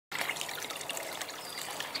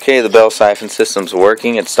Okay, the bell siphon system's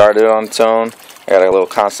working. It started on its own. I got a little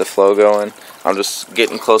constant flow going. I'm just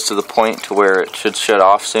getting close to the point to where it should shut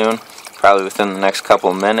off soon, probably within the next couple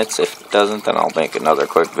of minutes. If it doesn't, then I'll make another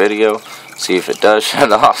quick video, see if it does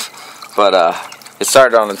shut off. But it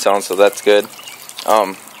started on its own, so that's good.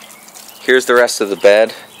 Here's the rest of the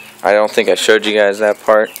bed. I don't think I showed you guys that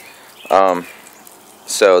part.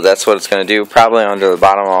 So that's what it's going to do. Probably under the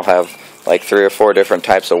bottom I'll have like 3 or 4 different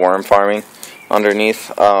types of worm farming underneath.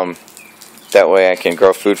 That way I can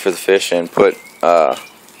grow food for the fish and put some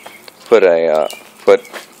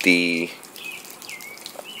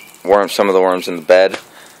of the worms in the bed.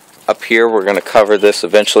 Up here we're going to cover this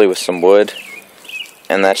eventually with some wood,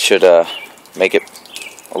 and that should make it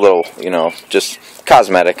a little, just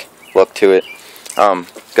cosmetic look to it. Going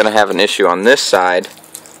to have an issue on this side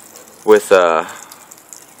with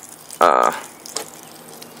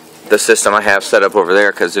the system I have set up over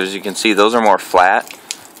there, because as you can see, those are more flat.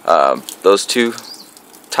 Those 2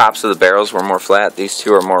 tops of the barrels were more flat. These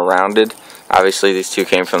 2 are more rounded. Obviously these 2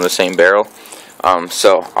 came from the same barrel.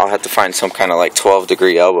 So I'll have to find some kind of like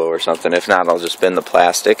 12-degree elbow or something. If not, I'll just bend the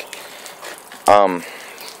plastic.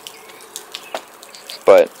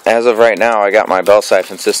 But as of right now, I got my bell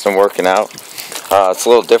siphon system working out. It's a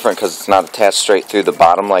little different because it's not attached straight through the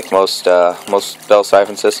bottom like most bell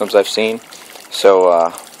siphon systems I've seen.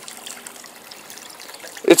 So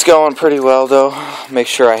it's going pretty well though. Make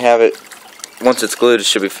sure I have it. Once it's glued, it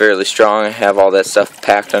should be fairly strong. I have all that stuff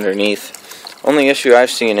packed underneath. Only issue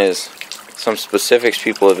I've seen is some specifics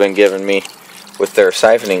people have been giving me with their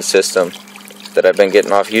siphoning system that I've been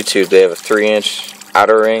getting off YouTube. They have a 3-inch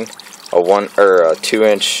outer ring, a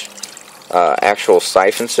 2-inch actual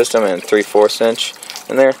siphon system, and 3/4 inch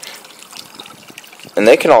in there, and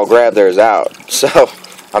they can all grab theirs out. So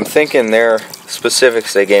I'm thinking their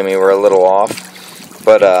specifics they gave me were a little off.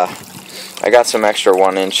 But I got some extra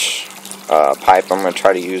 1-inch pipe. I'm going to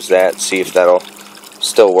try to use that, see if that'll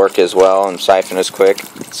still work as well and siphon as quick.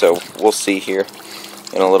 So we'll see here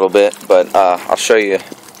in a little bit. But I'll show you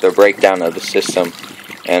the breakdown of the system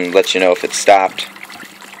and let you know if it stopped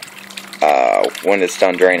when it's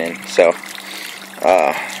done draining. So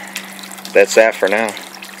that's that for now.